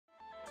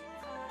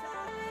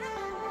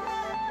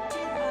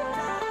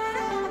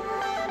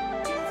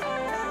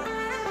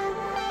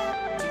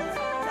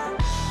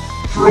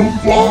Drone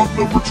Vlog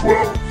number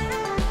 12.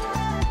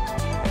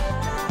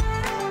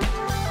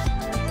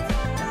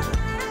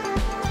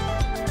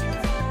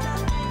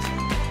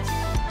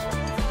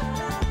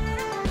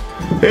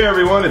 Hey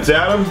everyone, it's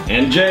Adam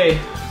and Jay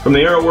from the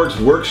Aeroworks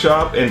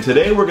workshop, and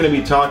today we're going to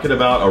be talking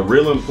about a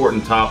real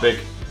important topic,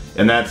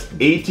 and that's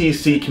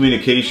ATC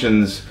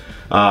communications,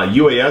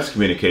 UAS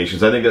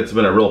communications. I think that's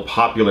been a real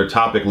popular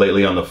topic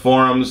lately on the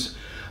forums.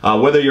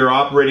 Whether you're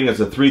operating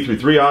as a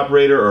 333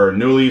 operator or a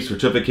newly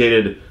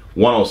certificated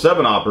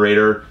 107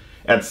 operator,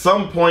 at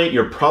some point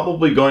you're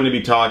probably going to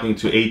be talking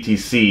to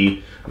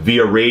ATC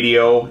via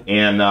radio,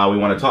 and we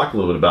want to talk a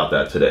little bit about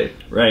that today.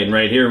 Right, and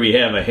right here we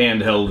have a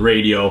handheld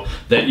radio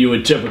that you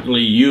would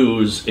typically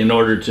use in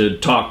order to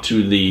talk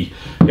to the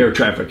air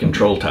traffic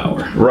control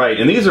tower. Right,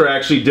 and these are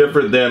actually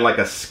different than like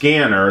a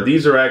scanner.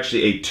 These are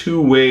actually a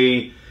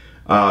two-way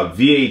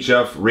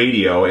VHF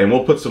radio, and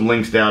we'll put some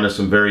links down to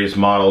some various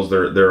models.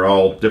 They're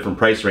all different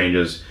price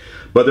ranges.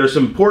 But there's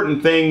some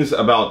important things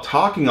about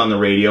talking on the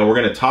radio. We're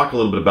going to talk a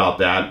little bit about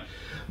that.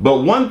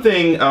 But one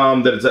thing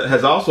that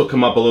has also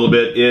come up a little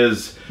bit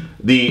is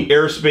the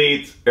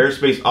airspace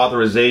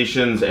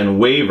authorizations and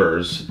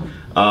waivers.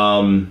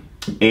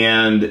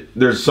 And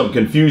there's some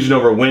confusion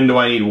over when do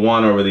I need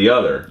one over the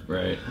other.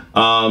 Right.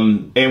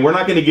 And we're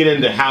not going to get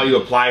into how you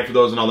apply for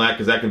those and all that,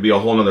 because that could be a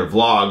whole nother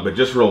vlog. But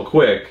just real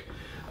quick,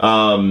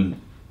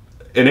 an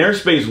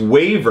airspace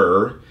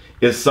waiver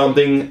is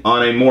something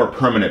on a more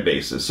permanent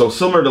basis. So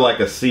similar to like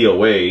a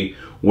COA,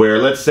 where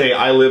let's say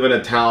I live in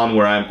a town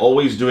where I'm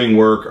always doing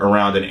work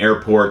around an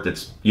airport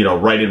that's, you know,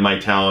 right in my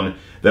town,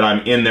 that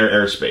I'm in their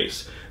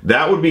airspace.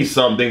 That would be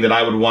something that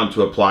I would want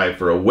to apply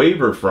for a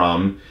waiver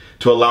from,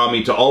 to allow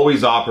me to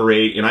always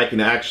operate, and I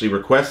can actually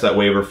request that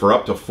waiver for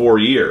up to 4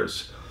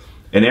 years.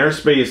 An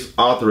airspace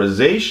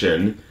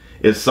authorization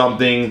is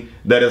something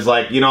that is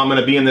like, you know, I'm going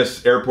to be in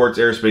this airport's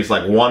airspace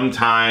like one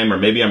time, or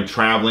maybe I'm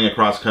traveling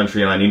across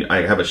country and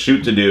I have a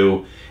shoot to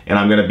do, and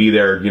I'm going to be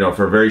there, you know,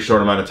 for a very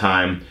short amount of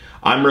time.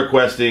 I'm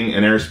requesting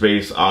an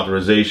airspace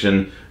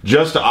authorization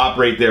just to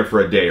operate there for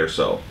a day or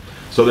so.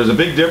 So there's a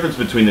big difference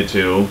between the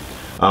two.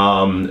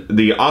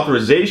 The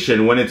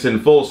authorization, when it's in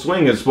full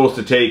swing, is supposed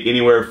to take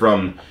anywhere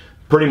from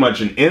pretty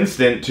much an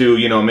instant to,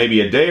 you know, maybe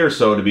a day or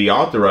so to be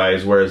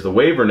authorized, whereas the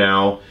waiver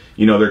now,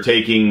 you know, they're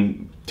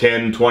taking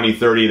 10, 20,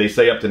 30, they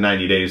say up to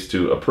 90 days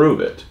to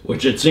approve it.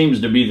 Which it seems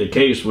to be the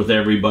case with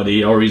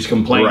everybody, or he's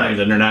complaining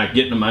that they're not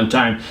getting them on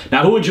time.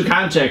 Now, who would you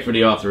contact for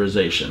the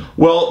authorization?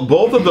 Well,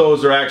 both of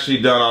those are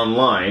actually done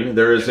online.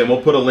 There is, and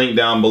we'll put a link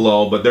down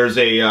below, but there's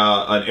a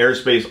an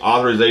airspace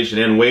authorization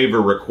and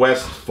waiver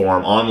request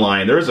form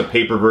online. There is a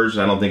paper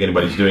version. I don't think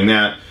anybody's doing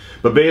that.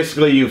 But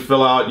basically, you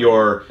fill out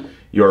your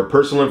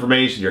personal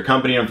information, your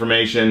company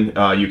information.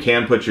 You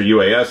can put your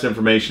UAS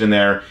information in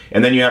there,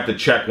 and then you have to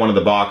check one of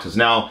the boxes.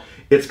 Now,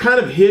 it's kind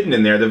of hidden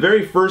in there. The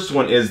very first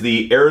one is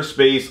the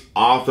airspace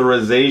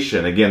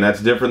authorization. Again, that's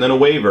different than a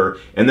waiver.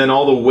 And then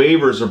all the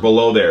waivers are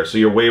below there. So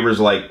your waivers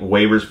like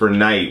waivers for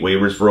night,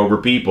 waivers for over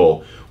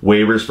people,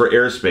 waivers for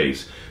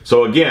airspace.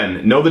 So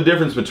again, know the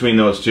difference between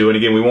those two. And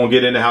again, we won't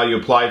get into how you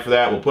apply for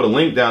that. We'll put a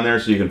link down there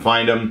so you can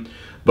find them.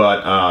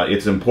 But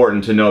it's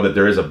important to know that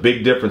there is a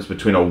big difference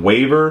between a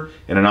waiver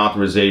and an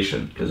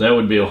authorization. Because that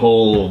would be a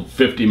whole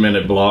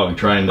 50-minute blog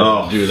trying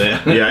to do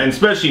that. Yeah, and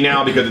especially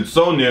now because it's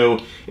so new,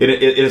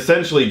 it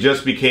essentially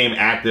just became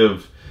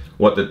active,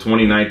 what, the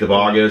 29th of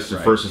August, or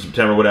 1st of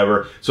September,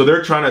 whatever. So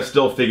they're trying to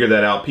still figure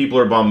that out. People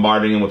are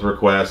bombarding them with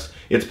requests.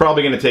 It's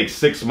probably going to take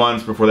 6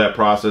 months before that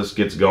process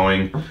gets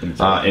going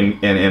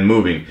and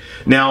moving.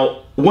 Now,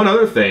 one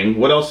other thing,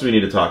 what else do we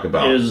need to talk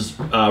about? Is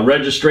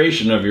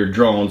registration of your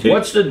drones.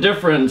 What's the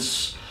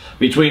difference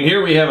between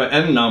here we have an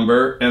N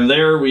number and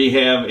there we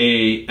have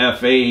a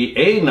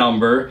FAA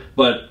number,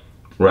 but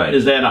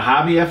is that a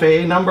hobby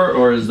FAA number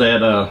or is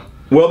that a...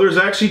 Well, there's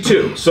actually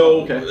two.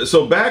 So,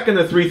 so back in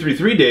the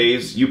 333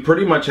 days, you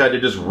pretty much had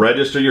to just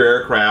register your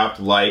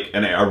aircraft like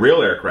a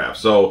real aircraft.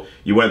 So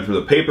you went through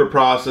the paper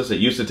process. It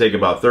used to take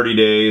about 30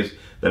 days.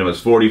 Then it was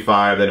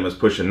 45, then it was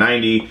pushing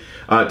 90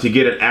 to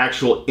get an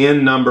actual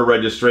in-number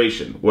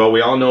registration. Well,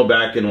 we all know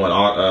back in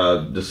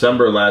what,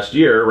 December last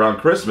year, around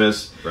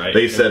Christmas,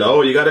 they said,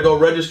 oh, you got to go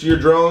register your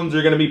drones,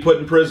 you're going to be put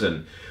in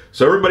prison.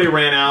 So everybody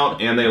ran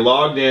out and they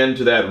logged in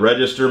to that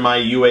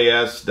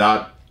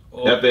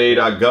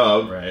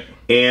registermyuas.faa.gov,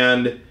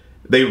 and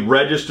they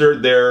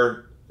registered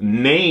their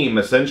name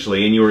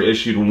essentially, and you were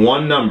issued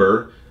one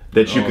number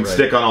that you could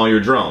stick on all your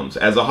drones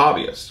as a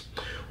hobbyist.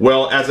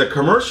 Well, as a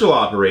commercial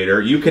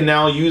operator, you can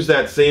now use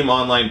that same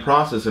online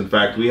process. In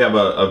fact, we have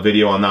a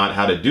video on that,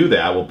 how to do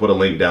that. We'll put a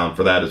link down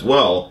for that as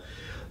well.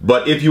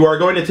 But if you are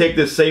going to take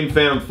this same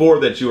Phantom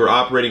 4 that you were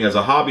operating as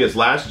a hobbyist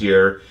last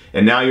year,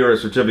 and now you're a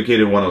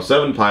certificated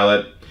 107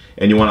 pilot,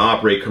 and you want to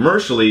operate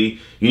commercially,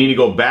 you need to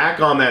go back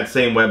on that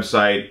same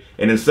website,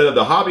 and instead of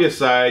the hobbyist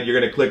side, you're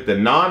going to click the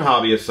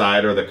non-hobbyist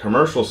side or the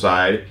commercial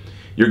side.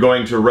 You're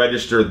going to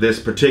register this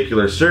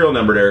particular serial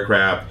numbered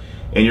aircraft,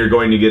 and you're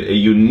going to get a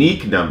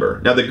unique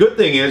number. Now the good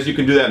thing is you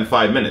can do that in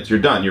 5 minutes. You're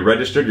done. You're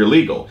registered. You're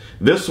legal.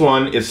 This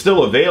one is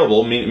still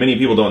available. Many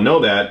people don't know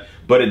that,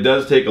 but it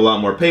does take a lot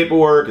more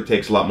paperwork, it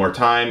takes a lot more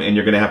time, and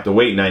you're going to have to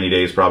wait 90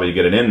 days probably to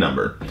get an IN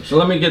number. So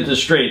let me get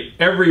this straight.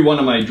 Every one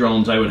of my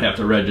drones I would have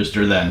to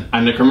register then,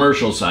 on the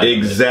commercial side.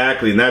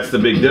 Exactly, and that's the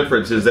big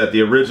difference, is that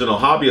the original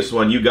hobbyist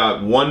one, you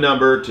got one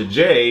number to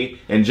Jay,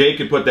 and Jay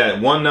could put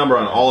that one number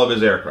on all of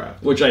his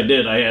aircraft. Which I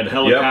did. I had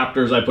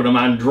helicopters, I put them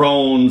on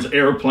drones,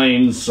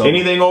 airplanes. So.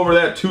 Anything over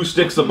that 2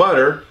 sticks of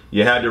butter,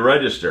 you had to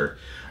register.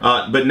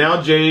 But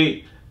now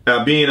Jay,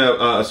 being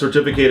a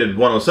certificated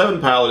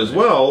 107 pilot as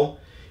well,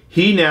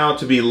 he now,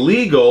 to be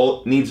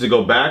legal, needs to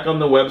go back on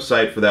the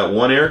website for that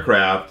one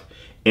aircraft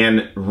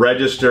and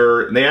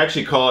register. They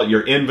actually call it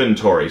your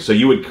inventory. So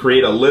you would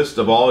create a list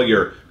of all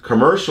your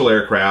commercial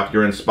aircraft,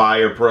 your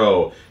Inspire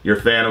Pro, your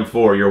Phantom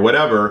 4, your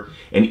whatever,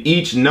 and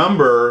each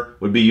number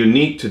would be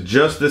unique to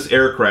just this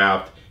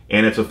aircraft,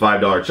 and it's a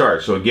 $5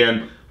 charge. So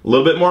again, a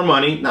little bit more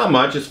money, not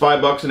much, it's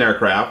 $5 an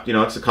aircraft, you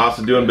know, it's the cost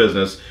of doing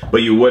business,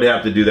 but you would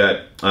have to do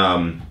that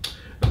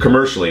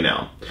commercially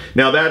now.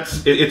 Now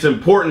it's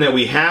important that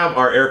we have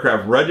our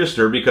aircraft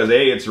registered because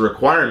A, it's a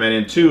requirement,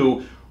 and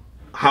 2,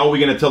 how are we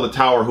going to tell the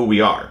tower who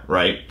we are,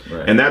 right?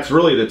 And that's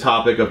really the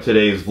topic of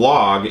today's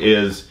vlog,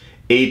 is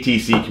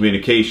ATC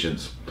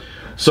communications.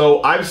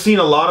 So I've seen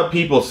a lot of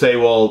people say,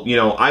 well, you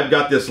know, I've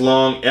got this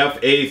long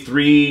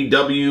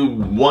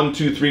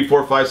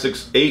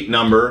FA3W1234568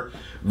 number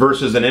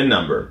versus an IN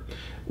number.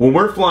 When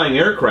we're flying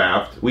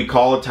aircraft, we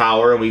call a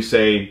tower and we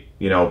say,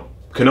 you know,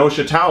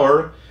 Kenosha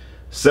Tower,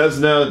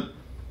 Cessna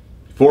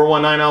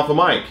 419 Alpha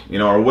Mike, you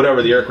know, or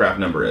whatever the aircraft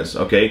number is,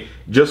 okay?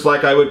 Just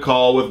like I would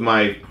call with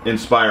my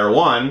Inspire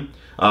 1,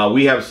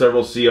 we have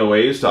several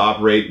COAs to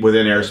operate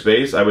within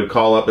airspace. I would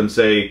call up and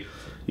say,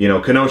 you know,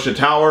 Kenosha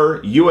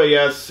Tower,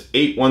 UAS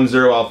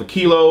 810 Alpha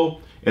Kilo,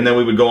 and then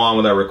we would go on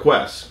with our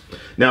requests.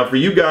 Now, for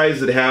you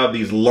guys that have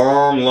these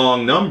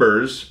long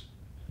numbers,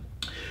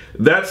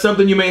 that's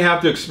something you may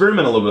have to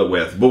experiment a little bit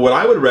with. But what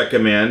I would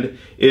recommend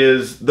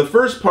is the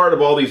first part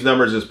of all these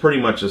numbers is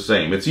pretty much the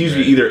same. It's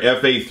usually either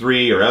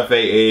FA3 or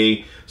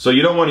FAA, so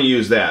you don't want to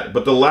use that.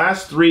 But the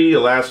last 3, the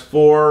last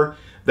 4,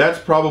 that's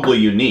probably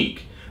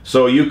unique.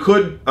 So you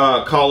could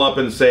call up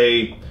and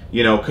say,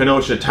 you know,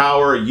 Kenosha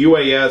Tower,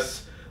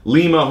 UAS,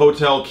 Lima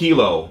Hotel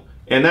Kilo,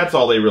 and that's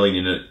all they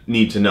really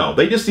need to know.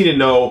 They just need to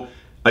know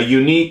a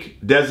unique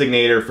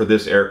designator for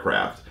this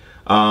aircraft.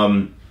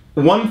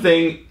 One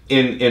thing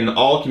in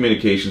all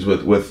communications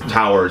with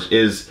towers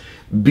is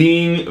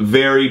being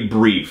very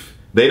brief.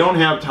 They don't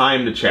have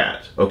time to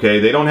chat,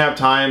 okay? They don't have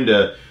time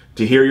to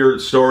hear your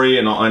story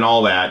and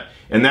all that.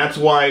 And that's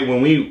why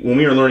when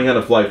we are learning how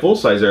to fly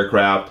full-size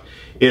aircraft,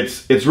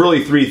 it's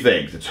really 3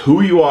 things. It's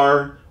who you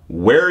are,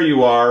 where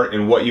you are,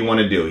 and what you want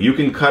to do. You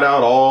can cut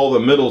out all the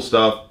middle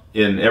stuff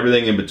and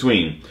everything in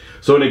between.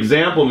 So an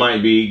example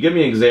might be, give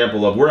me an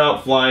example of, we're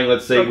out flying,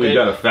 let's say we've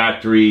got a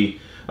factory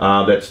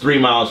that's 3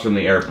 miles from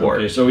the airport.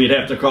 Okay, so we'd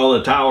have to call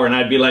the tower, and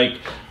I'd be like,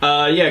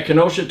 yeah,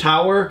 Kenosha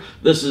Tower,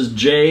 this is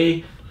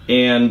Jay,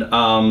 and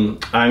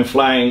I'm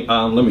flying,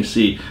 let me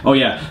see, oh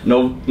yeah,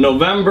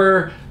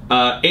 November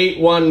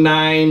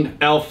 819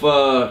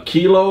 Alpha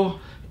Kilo,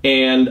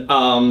 and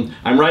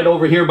I'm right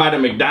over here by the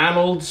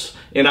McDonald's,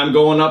 and I'm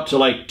going up to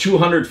like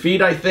 200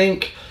 feet, I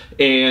think,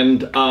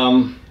 and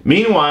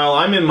meanwhile,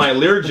 I'm in my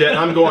Learjet,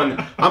 I'm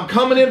going, I'm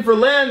coming in for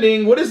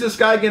landing, what is this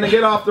guy gonna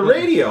get off the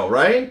radio,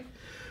 right?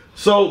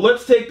 So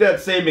let's take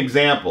that same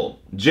example.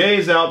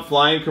 Jay's out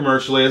flying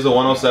commercially as a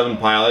 107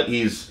 pilot.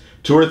 He's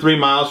 2 or 3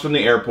 miles from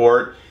the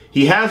airport.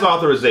 He has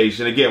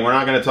authorization. Again, we're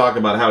not going to talk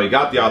about how he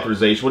got the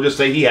authorization. We'll just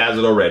say he has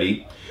it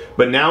already.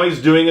 But now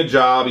he's doing a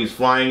job. He's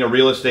flying a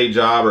real estate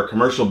job or a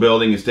commercial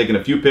building. He's taking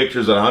a few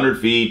pictures at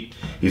 100 feet.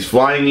 He's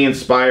flying the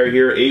Inspire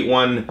here,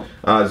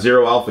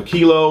 810 Alpha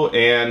Kilo,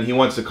 and he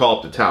wants to call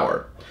up the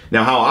tower.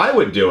 Now, how I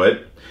would do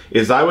it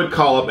is I would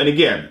call up, and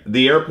again,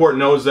 the airport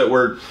knows that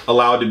we're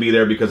allowed to be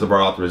there because of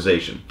our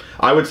authorization.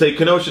 I would say,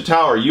 Kenosha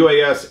Tower,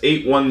 UAS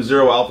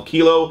 810 Alpha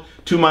Kilo,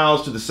 2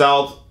 miles to the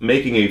south,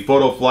 making a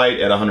photo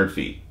flight at 100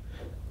 feet.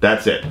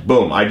 That's it.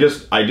 Boom. I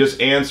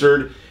just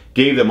answered,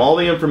 gave them all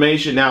the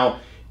information.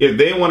 Now, if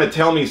they want to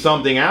tell me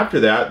something after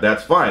that,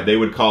 that's fine. They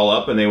would call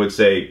up and they would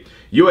say,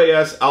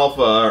 UAS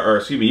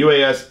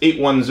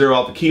 810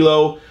 Alpha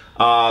Kilo,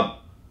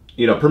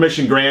 you know,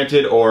 permission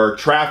granted, or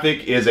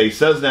traffic is a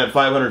Cessna at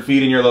 500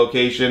 feet in your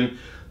location.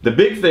 The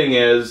big thing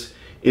is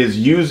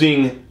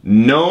using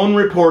known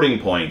reporting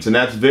points, and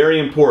that's very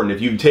important.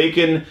 If you've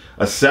taken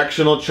a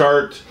sectional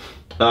chart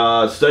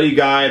study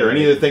guide or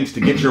any of the things to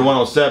get your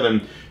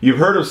 107, you've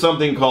heard of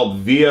something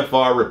called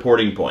VFR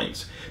reporting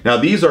points. Now,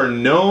 these are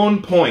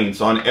known points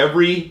on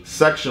every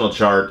sectional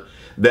chart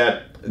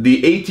that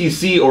the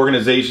ATC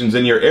organizations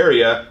in your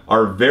area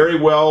are very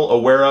well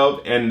aware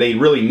of, and they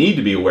really need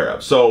to be aware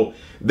of. So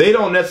they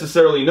don't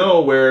necessarily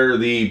know where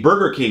the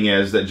Burger King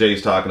is that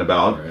Jay's talking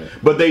about,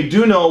 but they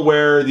do know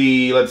where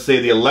the, let's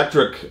say, the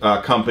electric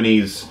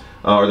companies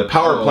or the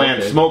power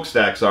plant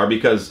smokestacks are,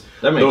 because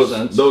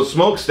those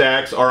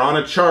smokestacks are on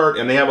a chart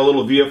and they have a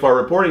little VFR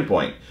reporting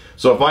point.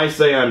 So if I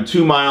say I'm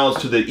 2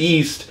 miles to the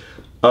east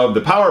of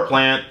the power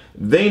plant,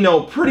 they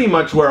know pretty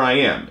much where I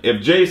am.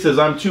 If Jay says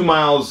I'm 2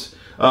 miles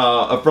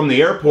from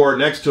the airport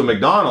next to a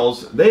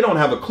McDonald's, they don't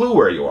have a clue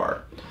where you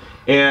are.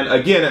 And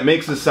again, it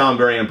makes us sound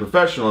very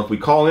unprofessional if we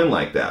call in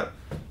like that.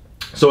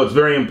 So it's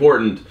very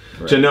important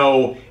to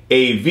know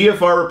a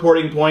VFR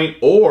reporting point,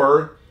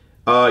 or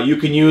you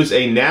can use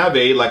a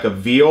NavAid like a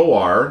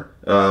VOR,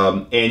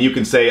 and you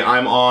can say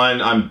I'm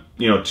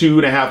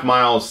 2.5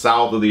 miles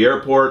south of the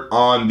airport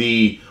on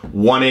the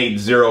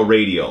 180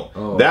 radial.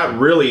 Oh. That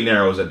really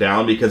narrows it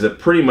down because it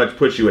pretty much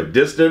puts you at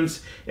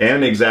distance and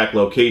an exact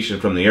location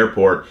from the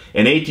airport.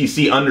 And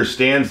ATC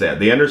understands that.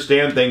 They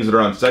understand things that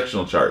are on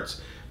sectional charts.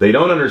 They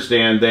don't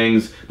understand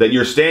things that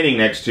you're standing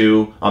next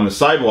to on the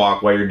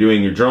sidewalk while you're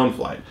doing your drone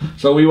flight.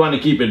 So we want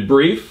to keep it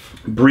brief.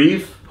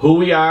 Brief. Who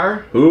we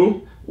are.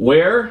 Who.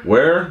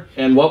 Where.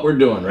 And what we're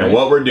doing, right? And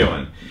what we're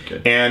doing.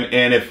 Okay.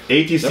 And if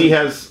ATC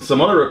has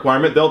some other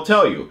requirement, they'll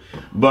tell you.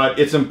 But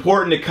it's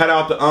important to cut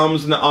out the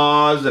ums and the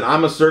ahs, and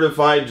I'm a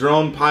certified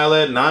drone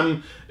pilot,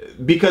 and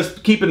because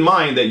keep in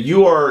mind that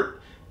you are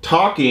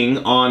talking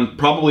on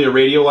probably a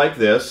radio like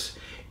this,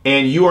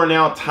 and you are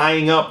now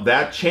tying up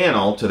that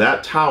channel to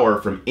that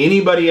tower from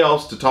anybody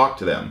else to talk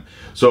to them.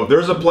 So if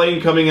there's a plane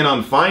coming in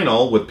on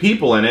final with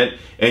people in it,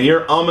 and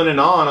you're umming and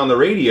on the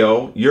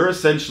radio, you're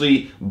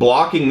essentially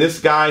blocking this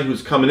guy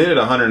who's coming in at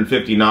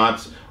 150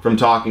 knots from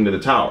talking to the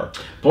tower.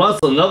 Plus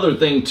another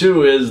thing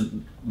too is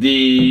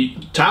the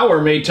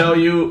tower may tell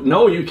you,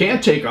 no, you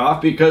can't take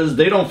off because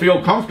they don't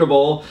feel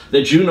comfortable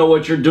that you know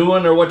what you're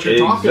doing or what you're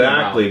talking about.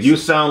 Exactly. If you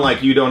sound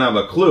like you don't have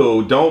a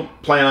clue, don't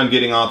plan on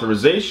getting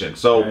authorization.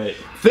 So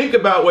think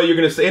about what you're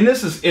going to say. And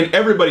this is, and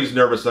everybody's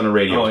nervous on the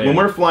radio. When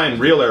we're flying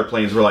real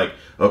airplanes, we're like,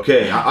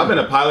 okay, I've been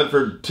a pilot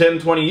for 10,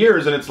 20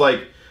 years, and it's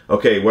like,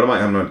 okay, what am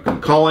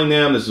I'm calling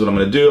them, this is what I'm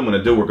going to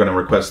do, we're going to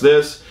request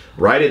this,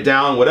 write it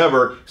down,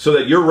 whatever, so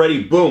that you're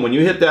ready, boom, when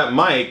you hit that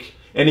mic.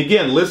 And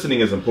again,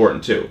 listening is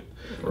important too.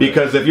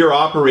 Because if you're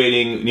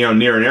operating, near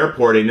an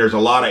airport and there's a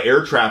lot of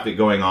air traffic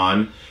going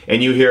on,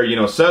 and you hear,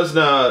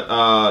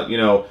 Cessna,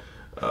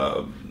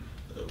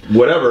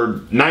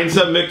 whatever,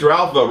 97 Victor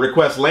Alpha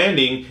request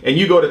landing, and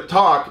you go to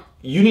talk,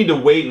 you need to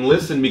wait and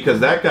listen because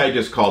that guy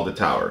just called the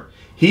tower.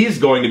 He's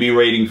going to be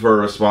waiting for a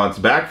response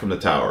back from the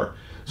tower.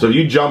 So if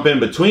you jump in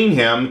between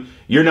him,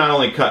 you're not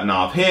only cutting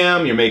off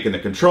him, you're making the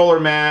controller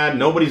mad,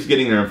 nobody's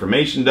getting their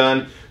information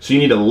done. So you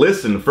need to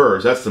listen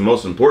first. That's the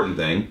most important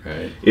thing.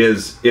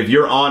 Is if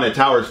you're on a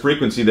tower's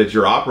frequency that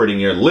you're operating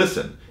here,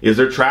 listen. Is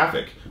there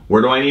traffic?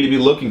 Where do I need to be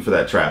looking for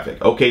that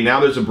traffic? Okay, now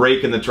there's a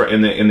break in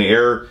the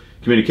air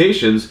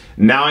communications.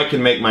 Now I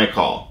can make my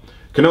call.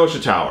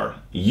 Kenosha Tower,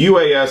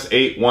 UAS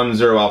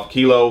 810 Alpha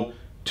Kilo,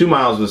 2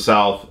 miles to the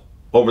south,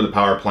 over the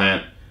power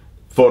plant,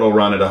 photo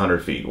run at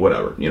 100 feet,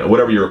 whatever,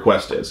 whatever your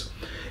request is.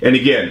 And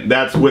again,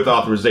 that's with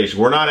authorization.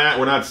 We're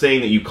not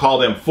saying that you call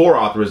them for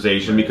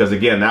authorization, because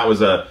again, that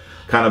was a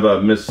kind of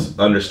a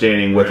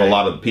misunderstanding with a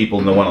lot of people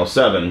in the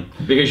 107.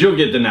 Because you'll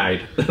get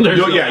denied. And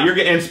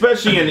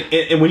especially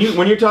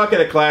when you're talking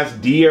a Class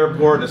D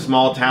airport in a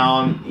small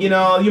town,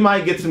 you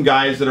might get some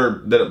guys that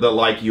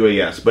like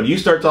UAS. But you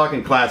start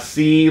talking Class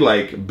C,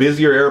 like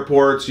busier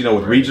airports,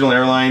 with regional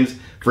airlines.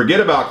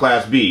 Forget about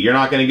Class B. You're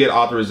not going to get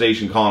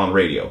authorization calling on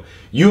radio.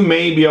 You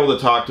may be able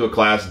to talk to a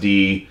Class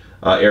D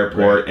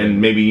airport, and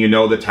maybe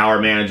the tower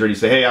manager, and you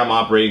say, hey, I'm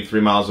operating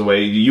 3 miles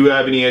away. Do you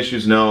have any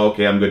issues? No?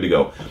 Okay, I'm good to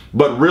go.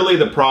 But really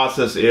the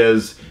process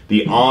is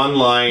the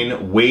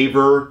online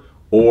waiver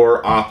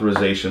or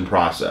authorization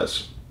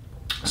process.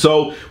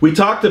 So we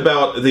talked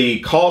about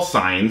the call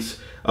signs.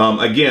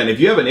 Again, if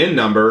you have an N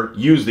number,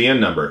 use the N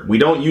number. We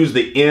don't use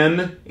the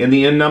N in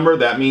the N number.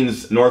 That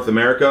means North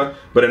America.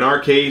 But in our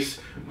case,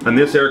 on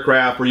this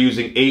aircraft, we're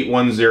using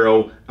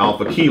 810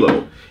 Alpha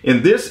Kilo.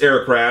 In this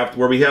aircraft,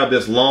 where we have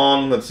this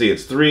long, let's see,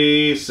 it's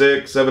 3,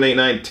 6, 7, 8,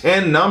 9,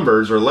 10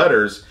 numbers or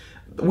letters,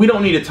 we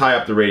don't need to tie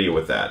up the radio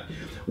with that.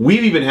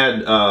 We've even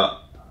had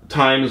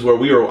times where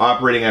we were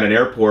operating at an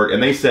airport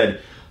and they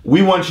said,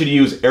 we want you to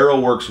use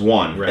Aeroworks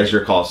 1 as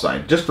your call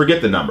sign. Just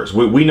forget the numbers.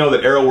 We know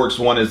that Aeroworks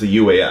 1 is the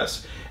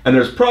UAS. And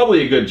there's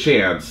probably a good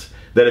chance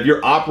that if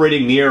you're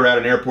operating near or at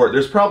an airport,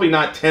 there's probably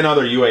not 10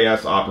 other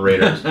UAS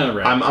operators.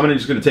 I'm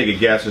just going to take a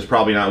guess. There's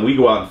probably not. We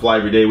go out and fly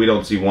every day. We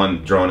don't see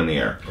one drone in the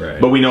air.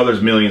 But we know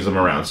there's millions of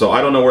them around. So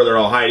I don't know where they're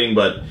all hiding,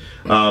 but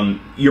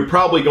you're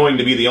probably going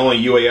to be the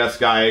only UAS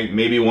guy,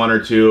 maybe one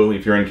or two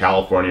if you're in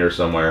California or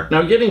somewhere.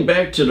 Now, getting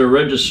back to the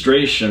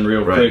registration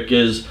real quick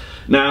is,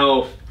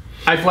 now,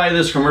 I fly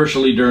this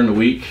commercially during the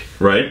week.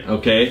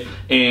 Okay?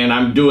 And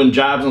I'm doing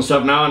jobs and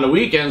stuff. Now on the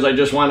weekends, I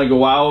just want to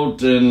go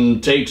out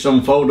and take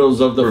some photos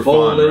of the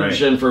foliage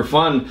and for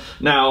fun.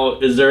 Now,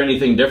 is there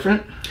anything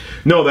different?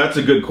 No, that's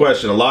a good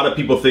question. A lot of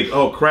people think,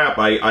 oh crap,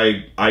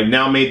 I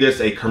now made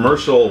this a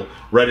commercial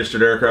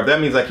registered aircraft.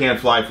 That means I can't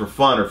fly for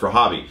fun or for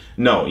hobby.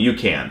 No, you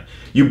can.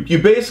 You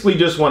basically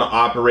just want to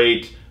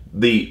operate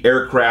the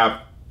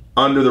aircraft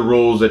under the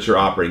rules that you're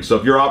operating. So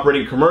if you're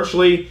operating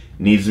commercially,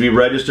 needs to be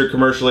registered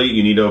commercially,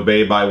 you need to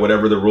obey by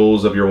whatever the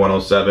rules of your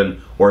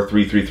 107 or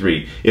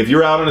 333. If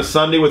you're out on a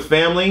Sunday with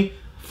family,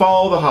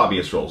 follow the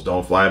hobbyist rules.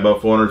 Don't fly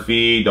above 400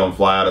 feet, don't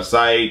fly out of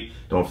sight,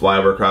 don't fly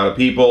over a crowd of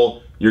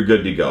people. you're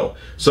good to go.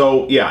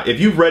 So yeah, if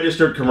you've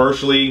registered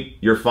commercially,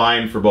 you're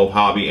fine for both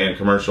hobby and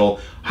commercial.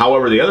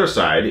 However, the other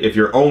side, if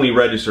you're only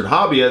registered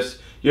hobbyist,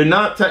 you're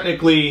not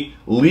technically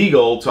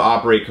legal to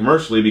operate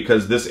commercially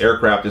because this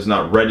aircraft is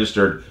not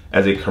registered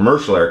as a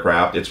commercial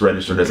aircraft. It's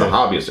registered as a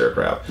hobbyist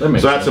aircraft. So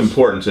that's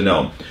important to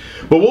know.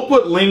 But we'll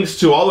put links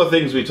to all the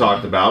things we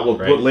talked about. We'll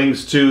put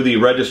links to the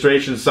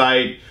registration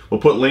site. We'll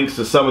put links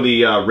to some of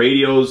the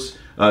radios,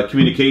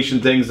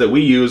 communication things that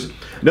we use.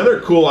 Another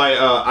cool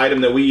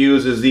item that we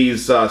use is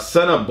these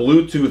Sena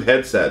Bluetooth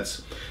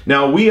headsets.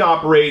 Now, we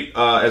operate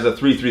as a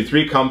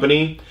 333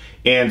 company,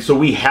 and so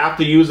we have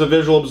to use a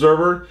visual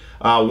observer.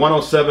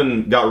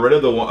 107 got rid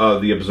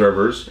of the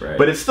observers,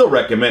 but it's still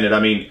recommended. I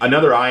mean,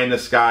 another eye in the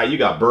sky, you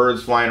got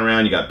birds flying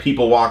around, you got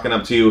people walking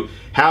up to you.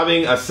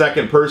 Having a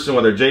second person,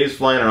 whether Jay's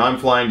flying or I'm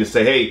flying, to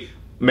say, hey,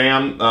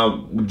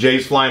 ma'am,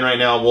 Jay's flying right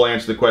now, we'll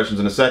answer the questions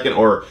in a second,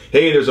 or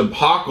hey, there's a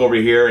hawk over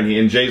here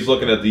and Jay's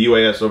looking at the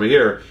UAS over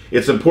here.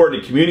 It's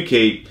important to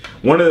communicate.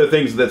 One of the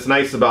things that's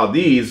nice about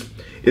these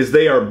is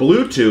they are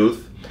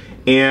Bluetooth,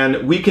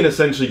 and we can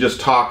essentially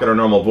just talk in our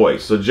normal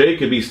voice. So Jay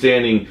could be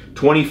standing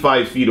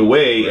 25 feet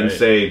away and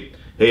say,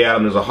 hey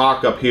Adam, there's a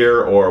hawk up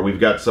here, or we've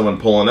got someone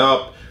pulling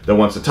up that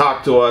wants to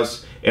talk to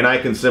us, and I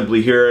can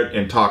simply hear it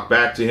and talk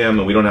back to him,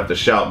 and we don't have to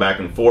shout back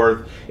and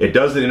forth. It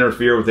doesn't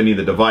interfere with any of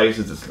the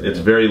devices. It's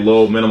very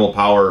low, minimal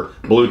power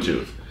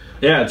Bluetooth.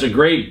 Yeah, it's a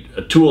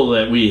great tool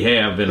that we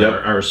have in our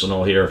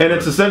arsenal here. And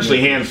it's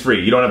essentially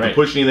hands-free. You don't have to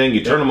push anything.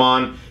 You turn them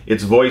on.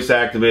 It's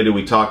voice-activated.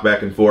 We talk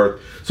back and forth.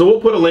 So we'll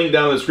put a link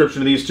down in the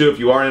description of these two if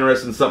you are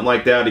interested in something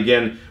like that.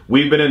 Again,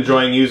 we've been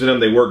enjoying using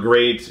them. They work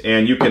great.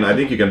 And you can, I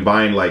think you can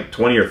bind like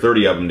 20 or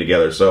 30 of them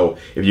together. So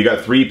if you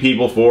got 3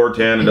 people, 4,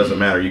 10, it doesn't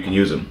matter. You can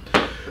use them.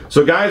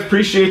 So guys,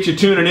 appreciate you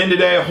tuning in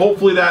today.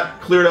 Hopefully that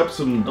cleared up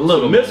some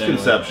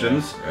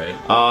misconceptions. Anyway.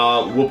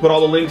 Right. We'll put all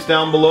the links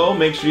down below.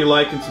 Make sure you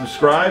like and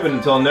subscribe. And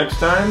until next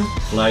time,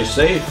 fly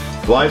safe.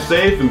 Fly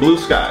safe and blue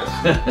skies.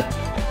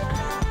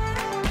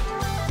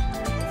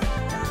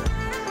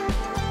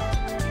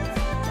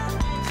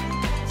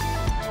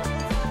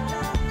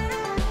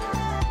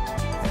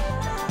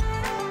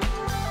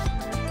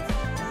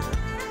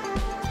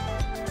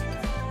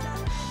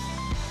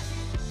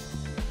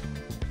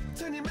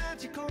 Turn your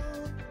magic on.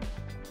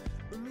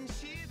 Let me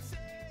see.